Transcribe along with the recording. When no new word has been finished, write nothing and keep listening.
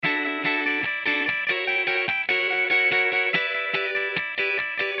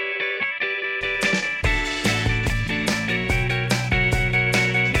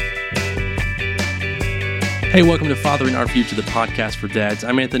Hey, welcome to Fathering Our Future, the podcast for dads.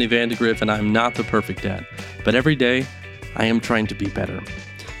 I'm Anthony Vandegrift, and I'm not the perfect dad, but every day I am trying to be better.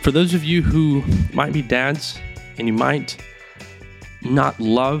 For those of you who might be dads and you might not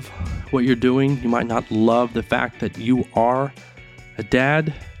love what you're doing, you might not love the fact that you are a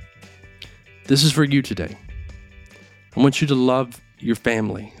dad, this is for you today. I want you to love your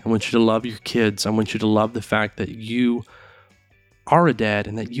family. I want you to love your kids. I want you to love the fact that you are a dad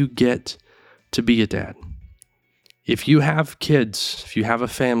and that you get to be a dad. If you have kids, if you have a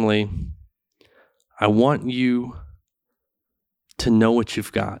family, I want you to know what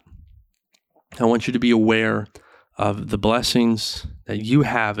you've got. I want you to be aware of the blessings that you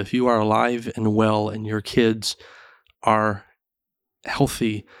have if you are alive and well and your kids are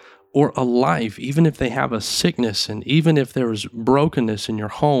healthy or alive, even if they have a sickness and even if there is brokenness in your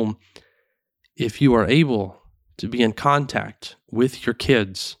home. If you are able to be in contact with your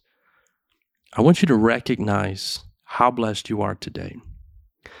kids, I want you to recognize how blessed you are today.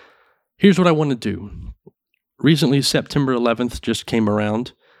 Here's what I want to do. Recently, September 11th just came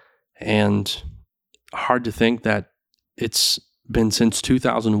around, and hard to think that it's been since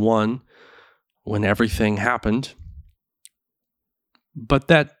 2001 when everything happened.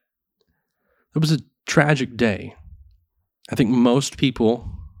 But it was a tragic day. I think most people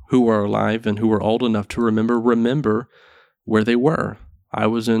who are alive and who are old enough to remember where they were. I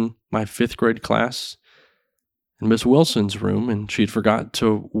was in my 5th grade class in Miss Wilson's room, and she'd forgot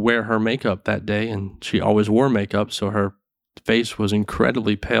to wear her makeup that day, and she always wore makeup, so her face was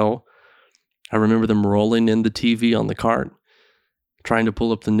incredibly pale. I remember them rolling in the TV on the cart, trying to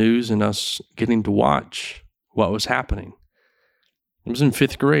pull up the news, and us getting to watch what was happening. It was in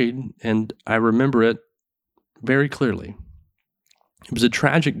 5th grade, and I remember it very clearly. It was a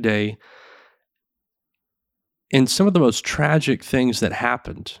tragic day, and some of the most tragic things that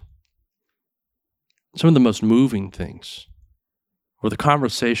happened, some of the most moving things, were the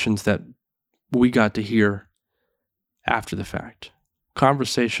conversations that we got to hear after the fact.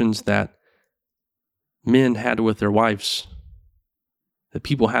 Conversations that men had with their wives, that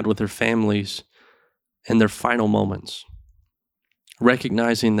people had with their families in their final moments.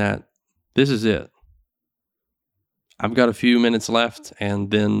 Recognizing that this is it. I've got a few minutes left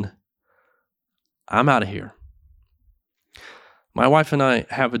and then I'm out of here. My wife and I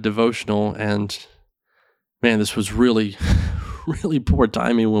have a devotional, and man, this was really, really poor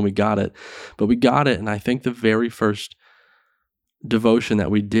timing when we got it. But we got it, and I think the very first devotion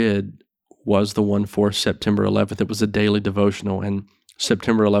that we did was the one for September 11th. It was a daily devotional, and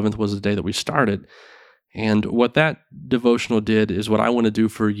September 11th was the day that we started. And what that devotional did is what I want to do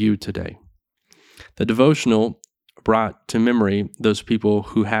for you today. The devotional brought to memory those people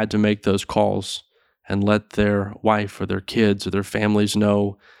who had to make those calls and let their wife or their kids or their families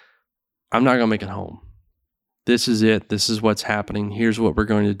know, I'm not going to make it home. This is it. This is what's happening. Here's what we're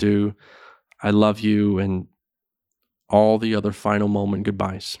going to do. I love you, and all the other final moment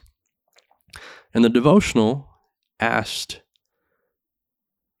goodbyes. And the devotional asked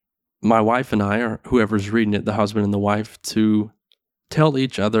my wife and I, or whoever's reading it, the husband and the wife, to tell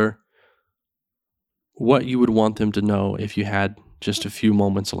each other what you would want them to know if you had just a few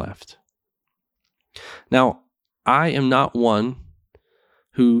moments left. Now, I am not one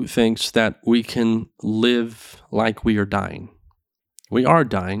who thinks that we can live like we are dying. We are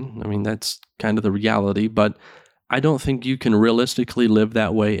dying. I mean, that's kind of the reality, but I don't think you can realistically live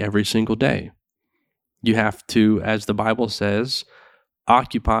that way every single day. You have to, as the Bible says,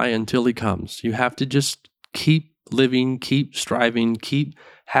 occupy until he comes. You have to just keep living, keep striving, keep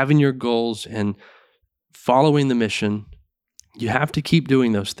having your goals and following the mission. You have to keep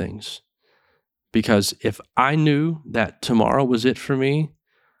doing those things. Because if I knew that tomorrow was it for me,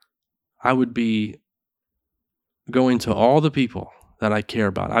 I would be going to all the people that I care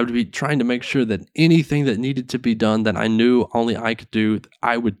about. I would be trying to make sure that anything that needed to be done that I knew only I could do,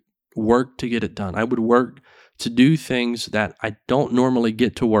 I would work to get it done. I would work to do things that I don't normally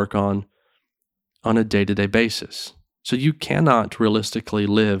get to work on a day-to-day basis. So you cannot realistically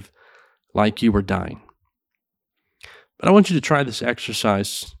live like you were dying. But I want you to try this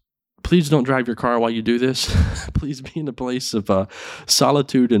exercise. Please don't drive your car while you do this. Please be in a place of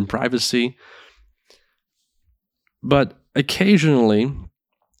solitude and privacy. But occasionally,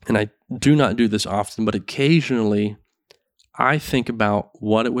 and I do not do this often, but occasionally I think about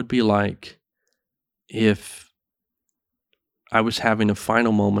what it would be like if I was having a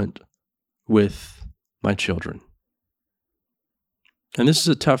final moment with my children. And this is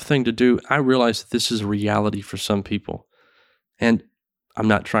a tough thing to do. I realize that this is a reality for some people. And I'm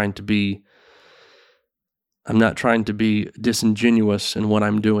not trying to be disingenuous in what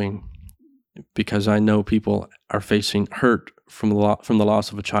I'm doing. because I know people are facing hurt from the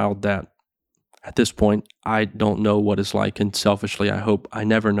loss of a child that at this point I don't know what it's like, and selfishly I hope I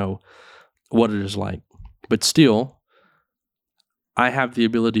never know what it is like. But still, I have the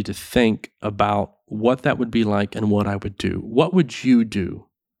ability to think about what that would be like and what I would do. What would you do?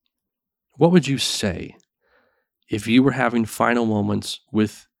 What would you say if you were having final moments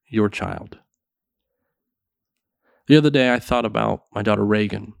with your child? The other day I thought about my daughter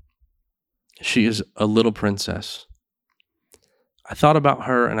Reagan. She is a little princess. I thought about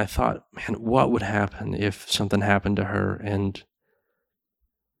her and I thought, man, what would happen if something happened to her and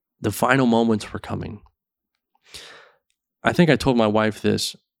the final moments were coming? I think I told my wife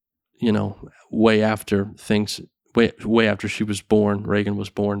this, way after she was born, Reagan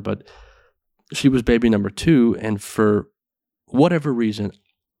was born, but she was baby number 2, and for whatever reason,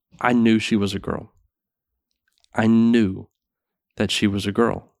 I knew she was a girl. I knew that she was a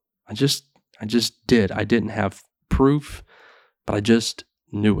girl. I just did. I didn't have proof, but I just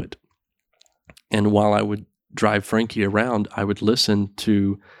knew it. And while I would drive Frankie around, I would listen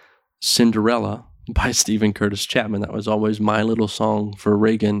to Cinderella by Stephen Curtis Chapman. That was always my little song for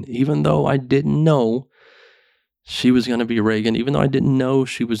Reagan, even though I didn't know she was going to be Reagan, even though I didn't know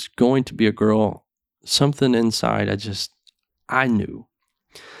she was going to be a girl. Something inside, I knew.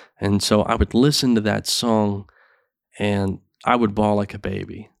 And so I would listen to that song and I would bawl like a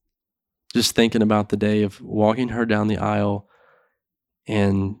baby, just thinking about the day of walking her down the aisle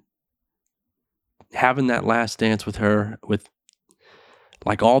and having that last dance with her, with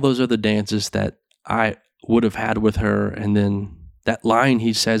like all those other dances that I would have had with her. And then that line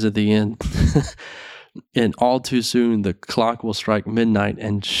he says at the end, and all too soon the clock will strike midnight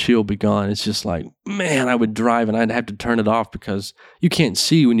and she'll be gone. It's just like, man, I would drive and I'd have to turn it off because you can't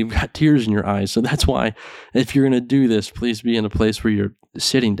see when you've got tears in your eyes. So that's why if you're going to do this, please be in a place where you're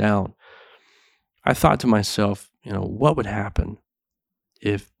sitting down. I thought to myself, what would happen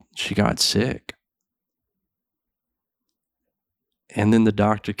if she got sick? And then the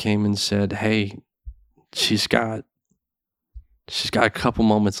doctor came and said, hey, she's got a couple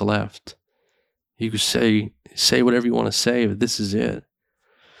moments left. You could say whatever you want to say, but this is it.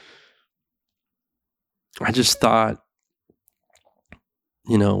 I just thought,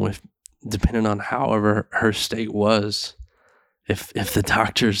 if depending on however her state was, if the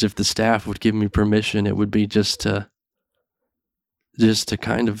doctors, if the staff would give me permission, it would be just to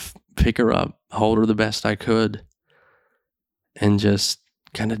kind of pick her up, hold her the best I could, and just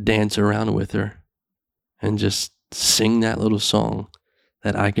kind of dance around with her and just sing that little song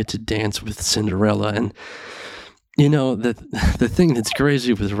that I get to dance with Cinderella. And, the thing that's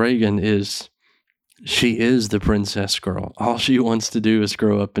crazy with Reagan is she is the princess girl. All she wants to do is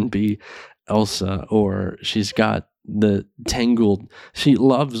grow up and be Elsa, or she's got the tangled. She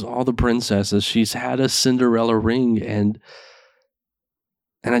loves all the princesses. She's had a Cinderella ring, and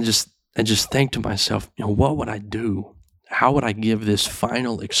I just think to myself, what would I do? How would I give this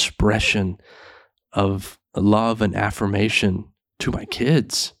final expression of love and affirmation to my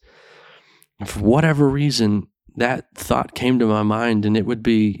kids? And for whatever reason, that thought came to my mind, and it would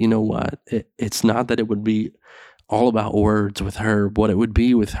be, it's not that it would be all about words with her. What it would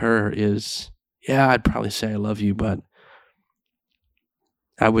be with her is, yeah, I'd probably say I love you, but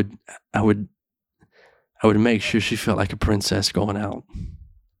I would make sure she felt like a princess going out.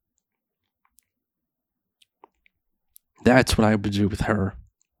 That's what I would do with her.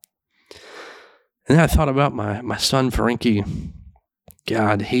 And then I thought about my son, Frankie.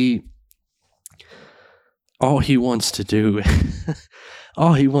 God, all he wants to do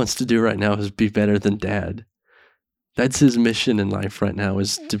right now is be better than dad. That's his mission in life right now,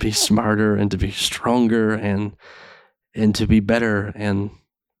 is to be smarter and to be stronger and to be better. And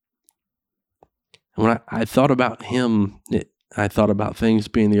when I thought about him, I thought about things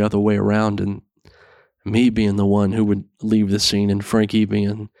being the other way around, and me being the one who would leave the scene and Frankie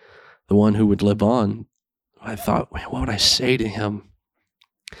being the one who would live on. I thought, what would I say to him?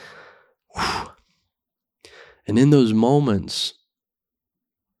 Whew. And in those moments,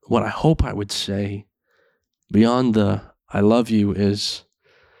 what I hope I would say beyond the I love you is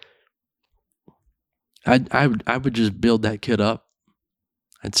I would just build that kid up.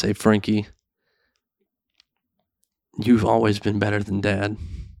 I'd say, Frankie, you've always been better than dad.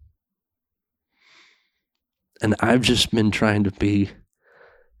 And I've just been trying to be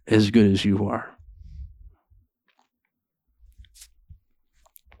as good as you are.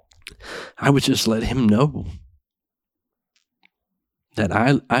 I would just let him know that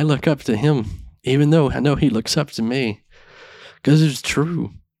I look up to him, even though I know he looks up to me, because it's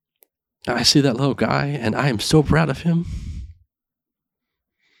true. I see that little guy, and I am so proud of him.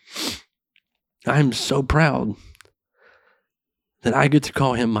 I'm so proud that I get to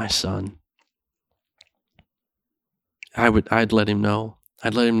call him my son. I'd let him know.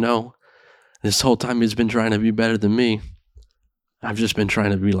 I'd let him know this whole time he's been trying to be better than me. I've just been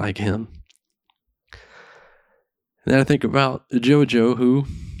trying to be like him. And then I think about JoJo, who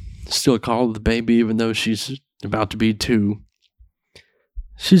still called the baby even though she's about to be 2.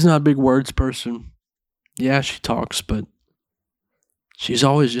 She's not a big words person. Yeah, she talks, but she's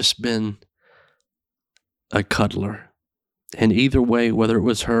always just been a cuddler. And either way, whether it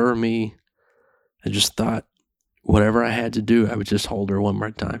was her or me, I just thought whatever I had to do, I would just hold her one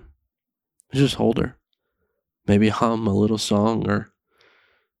more time. Just hold her. Maybe hum a little song, or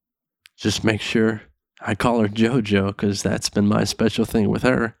just make sure I call her JoJo, because that's been my special thing with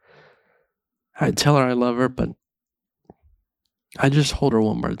her. I tell her I love her, but I just hold her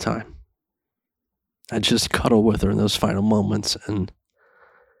one more time. I just cuddle with her in those final moments. And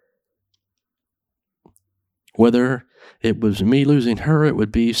whether it was me losing her, it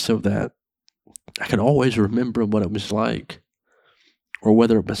would be so that I could always remember what it was like. Or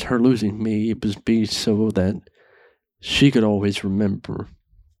whether it was her losing me, it would be so that she could always remember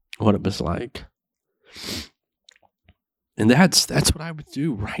what it was like. And that's what I would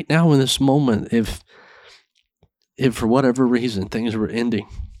do right now in this moment if for whatever reason things were ending,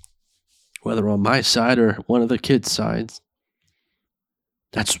 whether on my side or one of the kids' sides.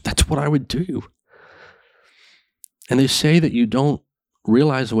 That's what I would do. And they say that you don't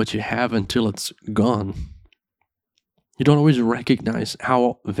realize what you have until it's gone. You don't always recognize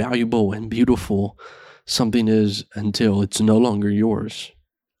how valuable and beautiful something is until it's no longer yours.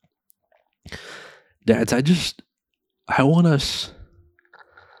 Dads, I want us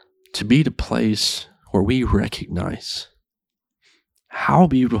to be the place where we recognize how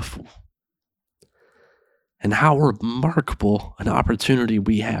beautiful and how remarkable an opportunity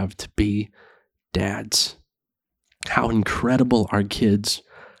we have to be dads. How incredible our kids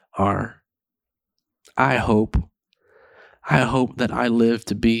are. I hope that I live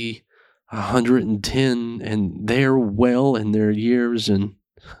to be 110 and they're well in their years, and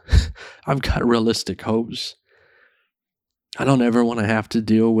I've got realistic hopes. I don't ever want to have to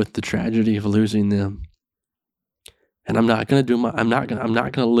deal with the tragedy of losing them. And I'm not going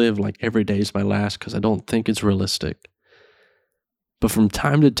to live like every day is my last, because I don't think it's realistic. But from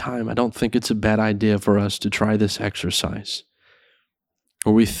time to time, I don't think it's a bad idea for us to try this exercise,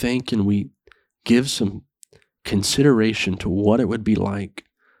 where we think and we give some consideration to what it would be like.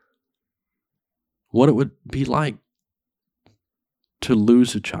 What it would be like to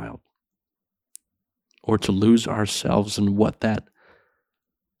lose a child, or to lose ourselves, and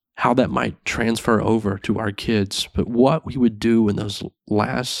how that might transfer over to our kids, but what we would do in those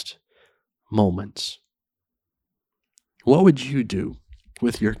last moments. What would you do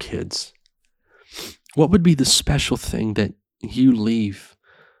with your kids? What would be the special thing that you leave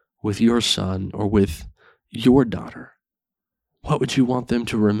with your son or with your daughter? What would you want them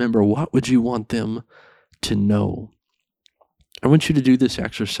to remember? What would you want them to know? I want you to do this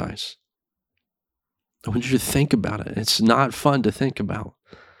exercise. I want you to think about it. It's not fun to think about.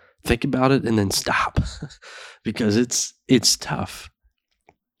 Think about it and then stop, because it's tough.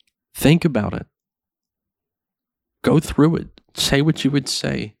 Think about it. Go through it. Say what you would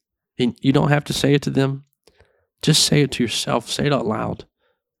say. And you don't have to say it to them. Just say it to yourself. Say it out loud.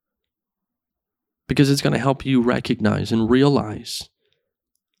 Because it's going to help you recognize and realize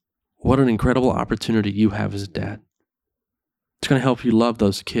what an incredible opportunity you have as a dad. It's going to help you love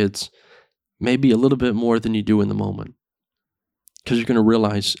those kids maybe a little bit more than you do in the moment. Because you're going to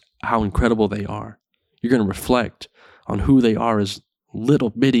realize how incredible they are. You're going to reflect on who they are as little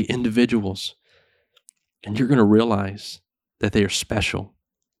bitty individuals. And you're going to realize that they are special.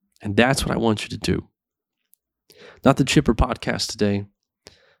 And that's what I want you to do. Not the Chipper podcast today,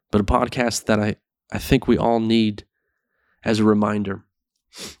 but a podcast that I think we all need as a reminder.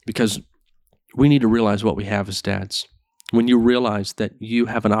 Because we need to realize what we have as dads. When you realize that you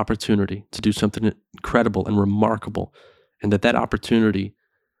have an opportunity to do something incredible and remarkable, and that opportunity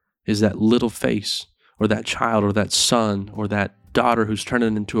is that little face, or that child, or that son, or that daughter who's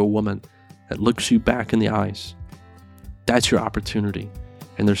turning into a woman that looks you back in the eyes. That's your opportunity.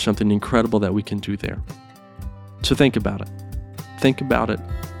 And there's something incredible that we can do there. So think about it. Think about it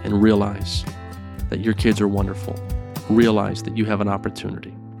and realize that your kids are wonderful. Realize that you have an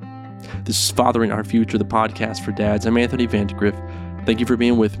opportunity. This is Fathering Our Future, the podcast for dads. I'm Anthony Vandegrift. Thank you for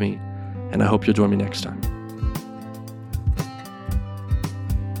being with me, and I hope you'll join me next time.